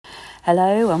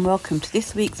Hello and welcome to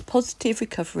this week's Positive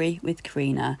Recovery with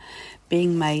Karina,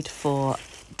 being made for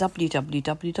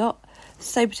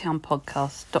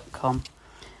www.sobertownpodcast.com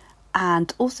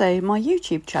and also my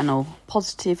YouTube channel,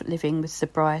 Positive Living with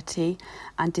Sobriety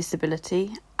and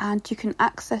Disability, and you can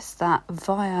access that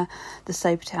via the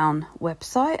Sobertown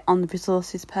website on the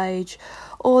resources page,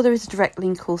 or there is a direct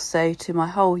link also to my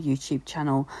whole YouTube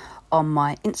channel on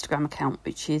my Instagram account,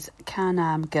 which is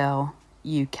Can-Am Girl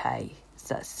UK.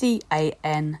 So that's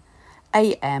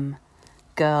CANAM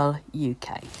Girl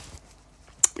UK.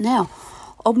 Now,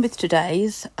 on with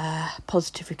today's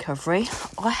positive recovery.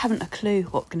 I haven't a clue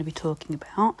what I'm going to be talking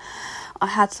about. I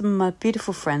had some of my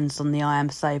beautiful friends on the I Am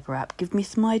Sober app give me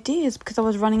some ideas because I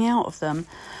was running out of them.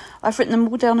 I've written them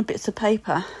all down on bits of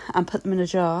paper and put them in a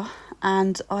jar,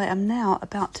 and I am now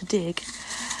about to dig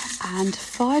and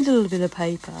find a little bit of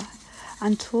paper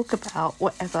and talk about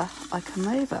whatever I come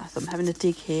over. So I'm having a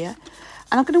dig here.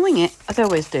 And I'm going to wing it, as I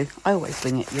always do. I always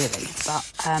wing it, really.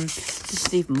 But this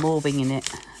is even more winging it.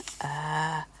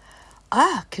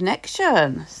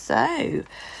 Connection. So,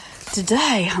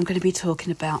 today I'm going to be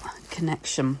talking about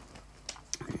connection.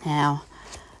 Now,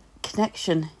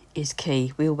 connection is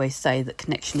key. We always say that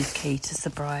connection is key to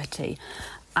sobriety.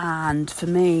 And for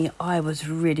me, I was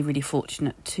really, really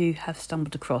fortunate to have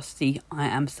stumbled across the I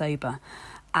Am Sober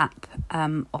app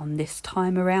on this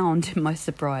time around in my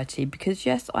sobriety, because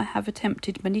yes, I have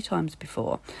attempted many times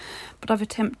before, but I've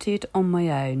attempted on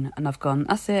my own and I've gone,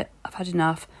 that's it, I've had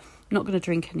enough, I'm not going to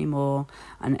drink anymore,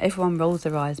 and everyone rolls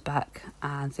their eyes back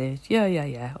and says,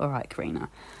 yeah, all right, Karina.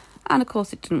 And of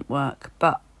course it didn't work,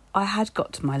 but I had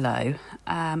got to my low,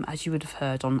 as you would have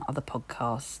heard on other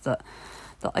podcasts, that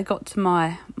I got to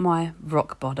my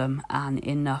rock bottom and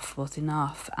enough was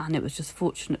enough. And it was just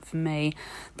fortunate for me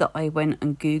that I went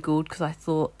and Googled, because I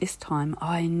thought, this time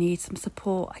I need some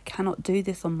support. I cannot do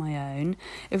this on my own.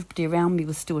 Everybody around me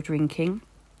was still drinking.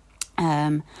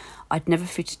 I'd never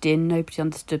fitted in. Nobody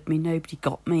understood me. Nobody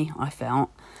got me, I felt.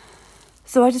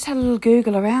 So I just had a little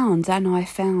Google around and I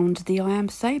found the I Am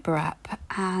Sober app,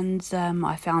 and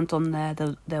I found on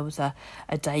there was a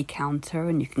day counter,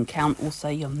 and you can count also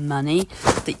your money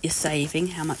that you're saving,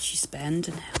 how much you spend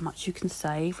and how much you can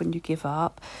save when you give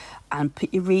up, and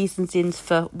put your reasons in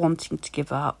for wanting to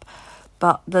give up.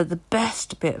 But the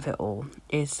best bit of it all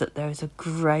is that there is a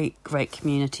great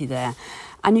community there.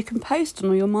 And you can post on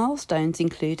all your milestones,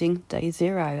 including day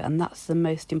 0. And that's the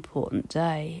most important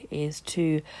day, is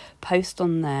to post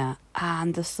on there.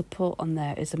 And the support on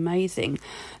there is amazing.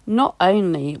 Not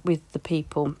only with the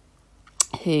people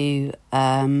who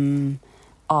are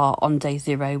on day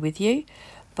 0 with you,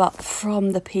 but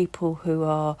from the people who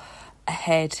are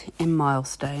ahead in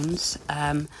milestones.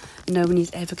 No one is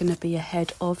ever going to be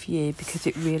ahead of you, because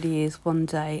it really is one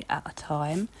day at a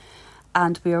time,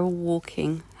 and we are all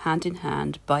walking hand in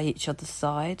hand by each other's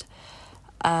side.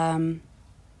 And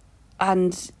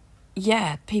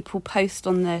yeah, people post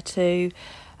on there too.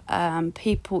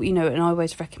 People, and I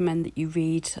always recommend that you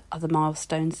read other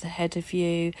milestones ahead of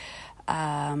you,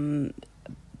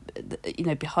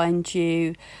 behind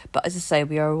you. But as I say,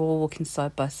 we are all walking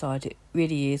side by side. It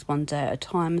really is one day at a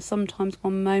time, sometimes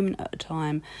one moment at a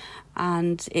time.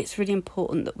 And it's really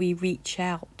important that we reach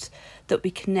out, that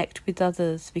we connect with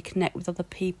others, we connect with other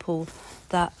people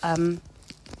that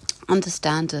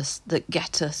understand us, that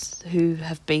get us, who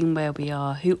have been where we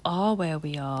are, who are where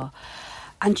we are.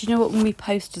 And you know what, when we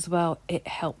post as well, it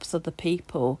helps other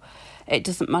people. It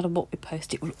doesn't matter what we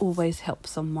post, it will always help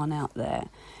someone out there.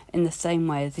 In the same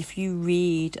way as if you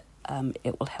read,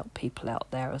 it will help people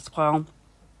out there as well.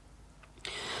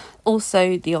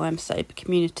 Also, the I Am Sober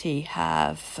community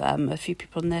have a few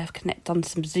people on there done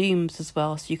some Zooms as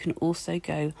well, so you can also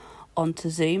go onto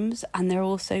Zooms, and there are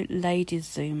also ladies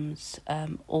Zooms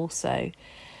also.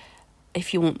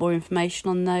 If you want more information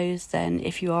on those, then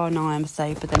if you are an I Am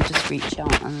Sober, then just reach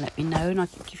out and let me know, and I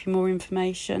can give you more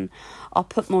information. I'll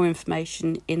put more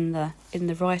information in the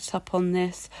write-up on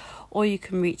this, or you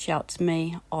can reach out to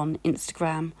me on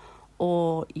Instagram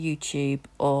or YouTube,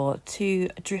 or to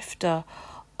Drifter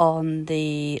on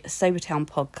the Sobertown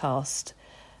podcast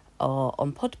or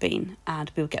on Podbean,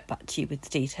 and we'll get back to you with the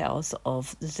details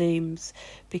of the Zooms,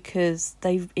 because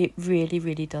it really,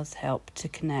 really does help to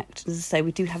connect. As I say,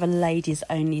 we do have a ladies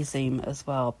only Zoom as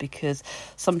well, because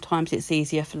sometimes it's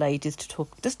easier for ladies to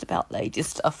talk just about ladies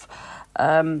stuff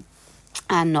and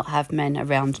not have men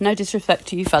around. No disrespect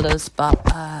to you fellas, but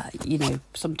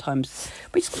sometimes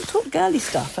we just want to talk girly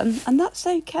stuff, and that's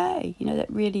okay. That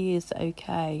really is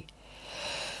okay.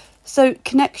 So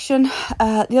connection.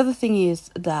 The other thing is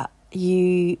that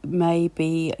You may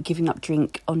be giving up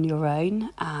drink on your own,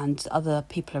 and other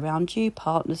people around you,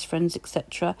 partners, friends,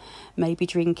 etc., may be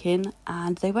drinking,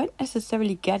 and they won't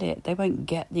necessarily get it. They won't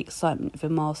get the excitement of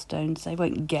your milestones. They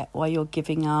won't get why you're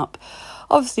giving up.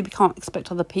 Obviously, we can't expect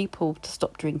other people to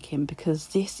stop drinking because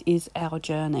this is our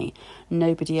journey.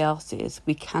 Nobody else's.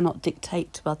 We cannot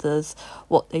dictate to others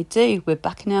what they do. We're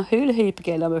back in our hula hoop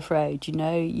again, I'm afraid.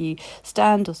 You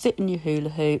stand or sit in your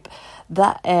hula hoop.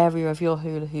 That area of your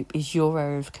hula hoop is your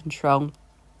area of control.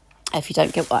 If you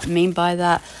don't get what I mean by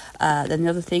that, then the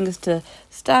other thing is to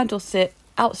stand or sit,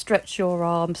 outstretch your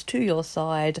arms to your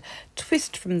side,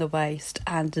 twist from the waist,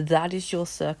 and that is your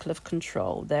circle of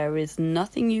control. There is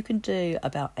nothing you can do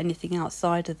about anything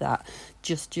outside of that,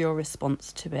 just your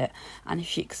response to it. And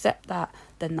if you accept that,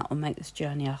 then that will make this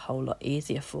journey a whole lot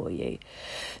easier for you.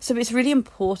 So it's really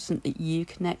important that you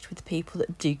connect with people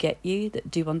that do get you,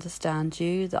 that do understand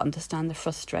you, that understand the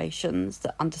frustrations,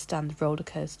 that understand the roller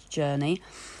coaster journey.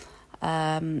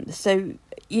 So,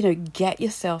 get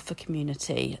yourself a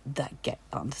community that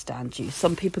understand you.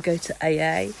 Some people go to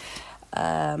AA,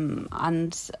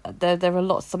 and there are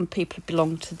lots. Some people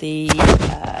belong to the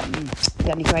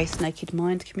Danny Grace Naked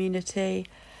Mind community.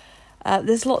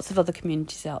 There's lots of other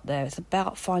communities out there. It's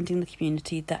about finding the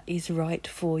community that is right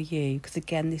for you, because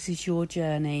again, this is your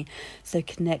journey. So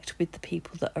connect with the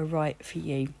people that are right for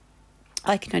you.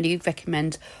 I can only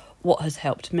recommend what has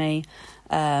helped me.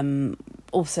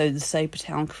 Also, the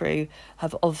Sobertown crew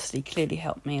have obviously clearly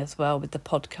helped me as well with the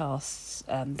podcasts.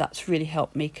 That's really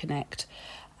helped me connect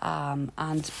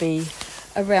and be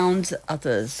around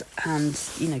others. And,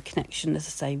 connection, as I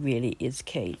say, really is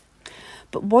key.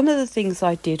 But one of the things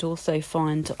I did also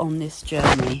find on this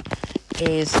journey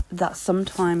is that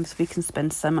sometimes we can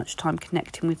spend so much time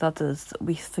connecting with others that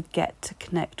we forget to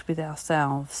connect with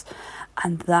ourselves.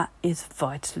 And that is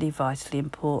vitally, vitally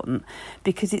important,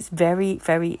 because it's very,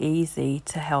 very easy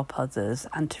to help others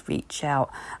and to reach out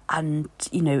and,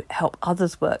 help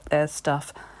others work their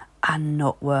stuff and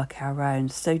not work our own.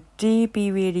 So do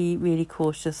be really, really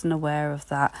cautious and aware of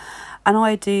that. And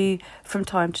I do, from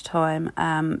time to time,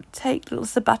 take little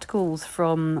sabbaticals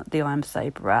from the I Am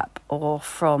Sober app or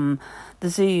from the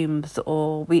Zooms,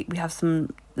 or we have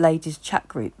some ladies chat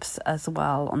groups as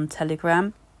well on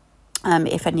Telegram.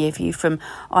 If any of you from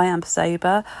I Am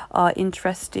Sober are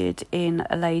interested in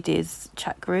a ladies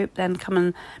chat group, then come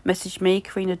and message me,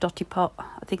 Karina Dottipot.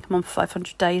 I think I'm on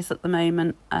 500 days at the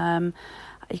moment.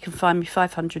 You can find me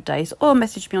 500 days, or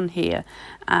message me on here,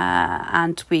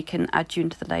 and we can add you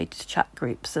into the ladies chat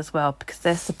groups as well, because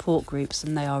they're support groups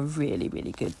and they are really,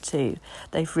 really good too.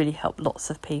 They've really helped lots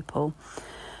of people.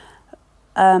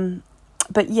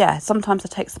 But yeah, sometimes I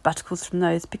take sabbaticals from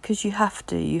those because you have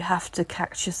to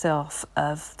catch yourself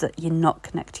of that you're not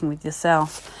connecting with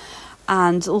yourself.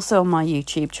 And also on my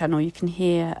YouTube channel, you can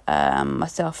hear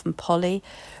myself and Polly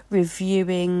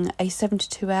reviewing a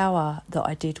 72-hour that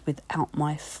I did without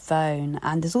my phone.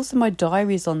 And there's also my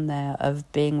diaries on there of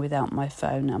being without my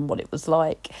phone and what it was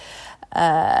like.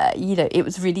 It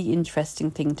was a really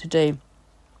interesting thing to do.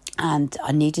 And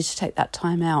I needed to take that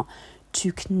time out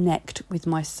to connect with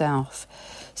myself.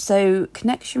 So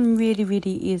connection really,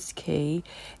 really is key.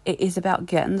 It is about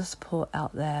getting the support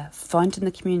out there, finding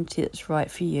the community that's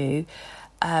right for you,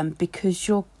 because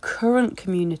your current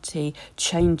community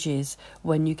changes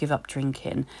when you give up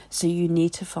drinking. So you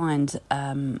need to find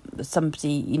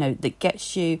somebody, that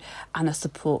gets you, and a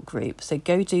support group. So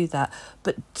go do that.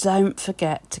 But don't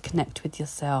forget to connect with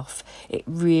yourself. It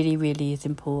really, really is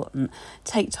important.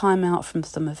 Take time out from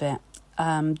some of it.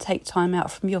 Take time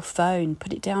out from your phone,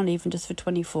 put it down even just for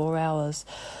 24 hours.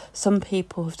 Some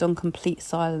people have done complete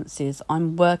silences.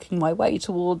 I'm working my way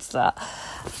towards that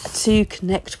to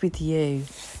connect with you.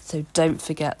 So don't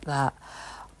forget that.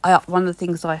 One of the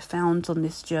things I found on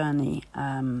this journey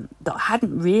that I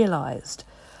hadn't realised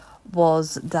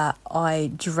was that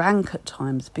I drank at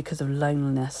times because of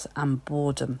loneliness and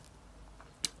boredom.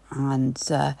 And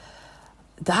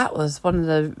that was one of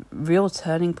the real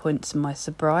turning points in my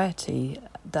sobriety,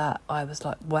 that I was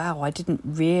like, wow, I didn't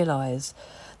realise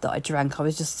that I drank. I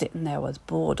was just sitting there, I was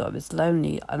bored, I was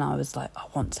lonely, and I was like, I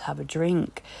want to have a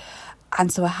drink.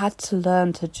 And so I had to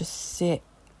learn to just sit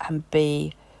and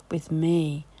be with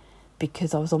me,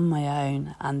 because I was on my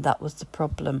own, and that was the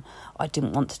problem. I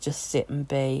didn't want to just sit and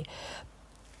be,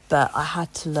 but I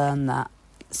had to learn that.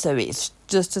 So it's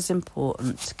just as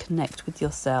important to connect with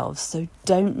yourselves. So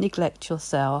don't neglect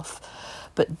yourself,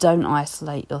 but don't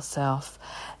isolate yourself.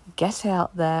 Get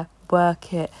out there,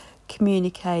 work it,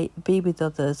 communicate, be with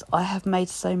others. I have made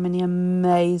so many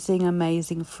amazing,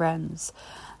 amazing friends.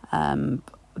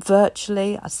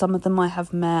 Virtually, some of them I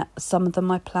have met, some of them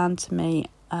I plan to meet.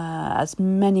 as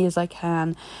many as I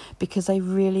can, because they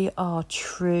really are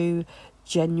true,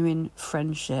 genuine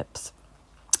friendships.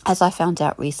 As I found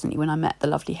out recently when I met the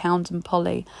lovely Hound and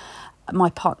Polly, my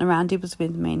partner Andy was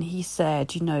with me, and he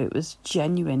said, it was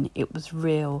genuine, it was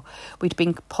real. We'd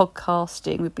been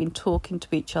podcasting, we'd been talking to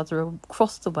each other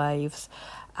across the waves,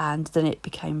 and then it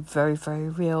became very, very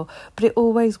real. But it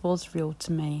always was real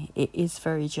to me. It is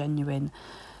very genuine.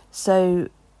 So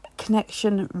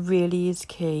connection really is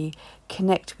key.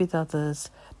 Connect with others,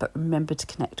 but remember to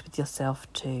connect with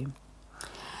yourself too.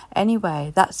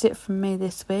 Anyway, that's it from me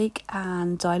this week,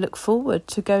 and I look forward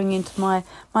to going into my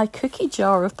cookie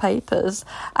jar of papers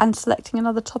and selecting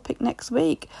another topic next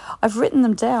week. I've written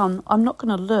them down. I'm not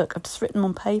going to look. I've just written them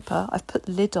on paper. I've put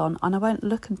the lid on, and I won't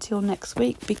look until next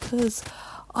week, because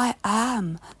I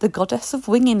am the goddess of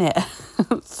winging it.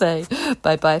 So,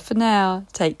 bye-bye for now.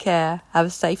 Take care. Have a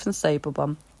safe and sober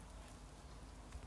one.